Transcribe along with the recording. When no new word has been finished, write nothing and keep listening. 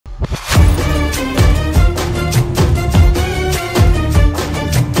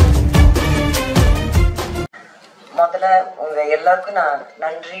படத்துல உங்க எல்லாருக்கும் நான்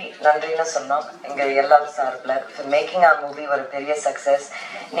நன்றின்னு சொன்னோம் எங்க எல்லாரும் சார்பில் for making our movie ஒரு பெரிய சக்சஸ்.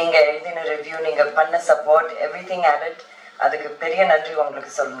 நீங்க எழுதின ரிவ்யூ, நீங்க பண்ண சப்போர்ட், everything added, அதுக்கு பெரிய நன்றி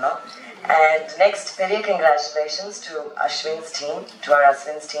உங்களுக்கு சொல்லணும். And next, பெரிய congratulations to Asvins team, to our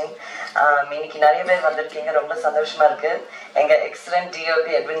Asvins team. இன்னைக்கு நிறைய பேர் வந்திருக்கீங்க, ரொம்ப சந்தோஷமா இருக்கு. எங்க excellent DOP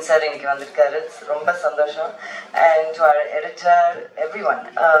Edwin sir இன்னைக்கு வந்திருக்காரு, ரொம்ப சந்தோஷம். And to our editor, everyone.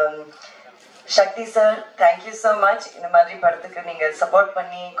 Shakti sir, thank you so much. இந்த மாதிரி படத்துக்கு நீங்க சப்போர்ட்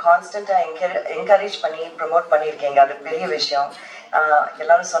பண்ணி கான்ஸ்டன்டா என்கரேஜ் பண்ணி ப்ரோமோட் பண்ணியிருக்கீங்க, அது பெரிய விஷயம்.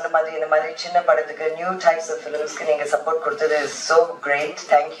 எல்லாரும் சொன்ன மாதிரி இந்த மாதிரி சின்ன படத்துக்கு நியூ டைப்ஸ் ஆஃப் ஃபிலிம்ஸ்க்கு நீங்க சப்போர்ட் கொடுத்தது is so great.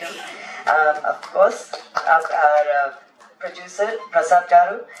 Thank you. Of course producer Prasad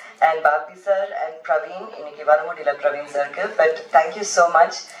car and Bobby sir and Praveen, இன்னைக்கு வர முடியல பிரவீன் சாருக்கு, பட் தேங்க்யூ ஸோ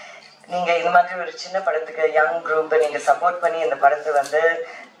மச். நீங்க இந்த மாதிரி ஒரு சின்ன படத்துக்கு யங் குரூப் நீங்க சப்போர்ட் பண்ணி இந்த படத்தை வந்து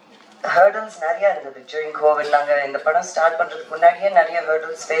hurdles நிறைய இருந்தது during COVID. நாங்க இந்த படம் ஸ்டார்ட் பண்றதுக்கு முன்னாடியே நிறைய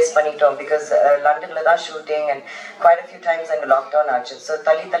hurdles ஃபேஸ் பண்ணிட்டோம் பிகாஸ் லண்டன்ல தான் shooting and quite a few times அங்க லாக்டவுன் ஆச்சு. ஸோ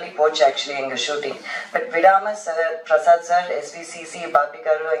தள்ளி போச்சு ஆக்சுவலி எங்க ஷூட்டிங். பட் விடாம sir, Prasad sir, எஸ்விசிசி, Bobby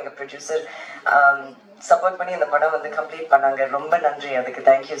car, எங்க ப்ரொடியூசர் சப்போர்ட் பண்ணி இந்த படம் வந்து கம்ப்ளீட் பண்ணாங்க. ரொம்ப நன்றி, அதுக்கு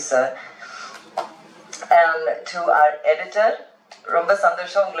thank you sir. To our editor, ரொம்ப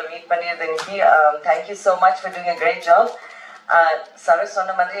சந்தோஷம் உங்களை மீட் பண்ணியது இன்னைக்கு. Thank you so much for doing a great job. சரஸ்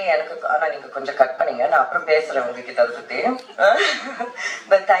சொன்ன மாதிரி எனக்கு, ஆனா நீங்க கொஞ்சம் கட் பண்ணீங்க, நான் அப்புறம் பேசுறேன் உங்ககிட்ட அதை பத்தி.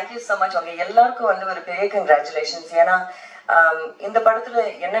 But thank you so much. உங்க எல்லாருக்கும் வந்து ஒரு பெரிய கங்க்ராச்சுலேஷன்ஸ். ஏன்னா இந்த படத்துல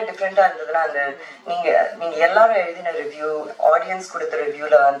என்ன டிஃப்ரெண்டா இருந்ததுன்னா, அந்த நீங்க எல்லாரும் எழுதின ரிவ்யூ, ஆடியன்ஸ் கொடுத்த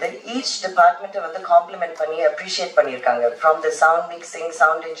ரிவ்யூல வந்து ஈச் டிபார்ட்மெண்ட்டை வந்து காம்ப்ளிமெண்ட் பண்ணி அப்ரிஷியேட் பண்ணியிருக்காங்க. From the sound mixing,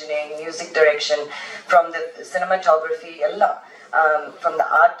 sound engineering, music direction, from the cinematography, எல்லாம் from the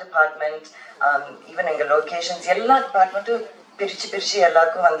art department, even எங்க locations, எல்லா டிபார்ட்மெண்ட்டும் பிரிச்சு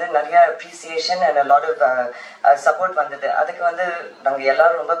எல்லாருக்கும் வந்து நிறைய appreciation and a lot of support வந்தது. அதுக்கு வந்து நாங்கள்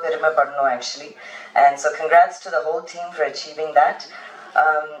எல்லாரும் ரொம்ப பெருமைப்படணும் actually. And so congrats to the whole team for achieving that.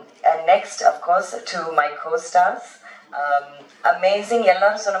 And next, of course, to my co-stars. Amazing.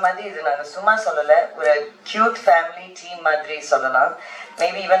 எல்லாரும் சொன்ன மாதிரி இது நாங்கள் சும்மா சொல்லலை, ஒரு கியூட் ஃபேமிலி டீம் மாதிரி சொல்லலாம்.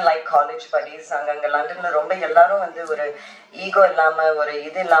 Maybe even like college buddies. நாங்கள் அங்கே லண்டனில் ரொம்ப எல்லாரும் வந்து ஒரு ஈகோ இல்லாமல், ஒரு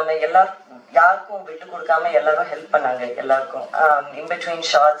இது இல்லாமல், யாருக்கும் விட்டு கொடுக்காம எல்லாரும் ஹெல்ப் பண்ணாங்க எல்லாருக்கும். இன் பிட்வீன்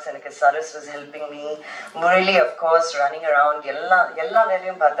ஷார்ட்ஸ் எனக்கு சரஸ் was helping me, Murali of course running around, எல்லா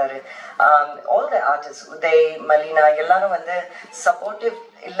வேலையும் பார்த்தாரு. All the artist, Uday, Malina, எல்லாரும் வந்து சப்போர்ட்டிவ்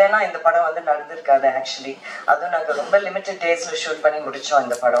இல்லைன்னா இந்த படம் வந்து நடந்திருக்காது ஆக்சுவலி. அதுவும் நாங்கள் ரொம்ப லிமிட்டட் டேஸ்ல ஷூட் பண்ணி முடிச்சோம்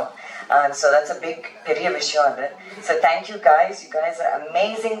இந்த படம். ஸோ தட்ஸ் அ பிக், பெரிய விஷயம் அது. So thank you guys, you guys are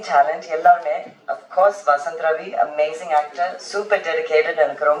amazing talent எல்லாருமே. Of course Vasanth Ravi, amazing actor, super dedicated.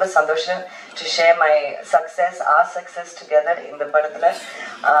 எனக்கு ரொம்ப சந்தோஷம் to share my success, our success together இந்த படத்துல.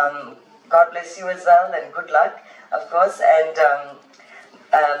 God bless you as well and good luck, of course. And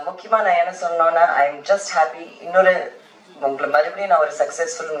முக்கியமாக நான் என்ன சொன்னோன்னா, ஐ எம் ஜஸ்ட் ஹாப்பி. இன்னொரு உங்களை மறுபடியும் நான் ஒரு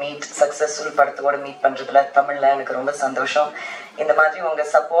சக்ஸஸ்ஃபுல் படத்தோட மீட் பண்றதுல தமிழ்ல எனக்கு ரொம்ப சந்தோஷம். இந்த மாதிரி உங்க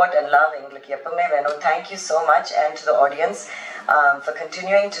சப்போர்ட் அண்ட் லவ் எங்களுக்கு எப்பவுமே வேணும். Thank you so much. And to the audience for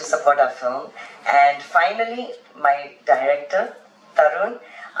continuing to support our film. And finally, my director, Tarun,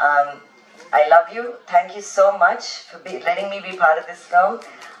 I love you. Thank you so much for letting me be part of this film.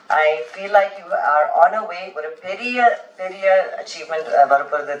 I feel like you are on a way for a பெரிய achievement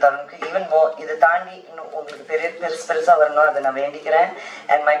வரப்போகுது தருணுக்கு. Even more, இதை தாண்டி இன்னும் உங்களுக்கு பெருசா வரணும், அதை நான் வேண்டிக்கிறேன்.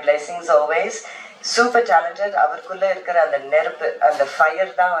 And my blessings always. Super talented. அவருக்குள்ள இருக்கிற அந்த நெருப்பு, அந்த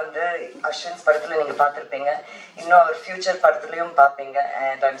ஃபயர் தான் வந்து அஸ்வின்ஸ் படத்துல நீங்க பார்த்துருப்பீங்க. இன்னும் அவர் ஃபியூச்சர் படத்துலயும் பார்ப்பீங்க.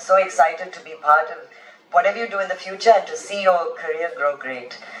 And I am so excited to be part of whatever you do in the future and to see your career grow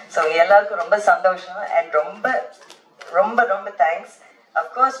great. So எல்லாருக்கும் ரொம்ப சந்தோஷம் and ரொம்ப thanks. Of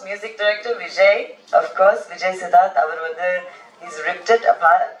course, music director Vijay, of course, Vijay Siddharth, அவர் வந்து he's ripped it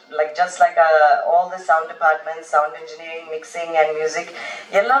apart, like just like all the sound departments, sound engineering, mixing and music,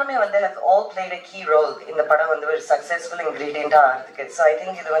 எல்லாருமே வந்து have all played a key role இந்த படம் வந்து ஒரு successful ingredient ஆகிறதுக்கு. So I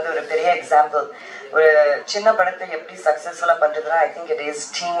think இது வந்து ஒரு பெரிய எக்ஸாம்பிள். ஒரு சின்ன படத்தை எப்படி சக்ஸஸ்ஃபுல்லாக பண்ணுறதுனா, I think it is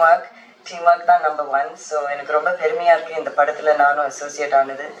teamwork தான் number one. So எனக்கு ரொம்ப பெருமையாக இருக்குது இந்த படத்தில் நானும் அசோசியேட்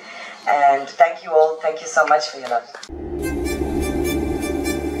ஆனது. And thank you all. Thank you so much for your love.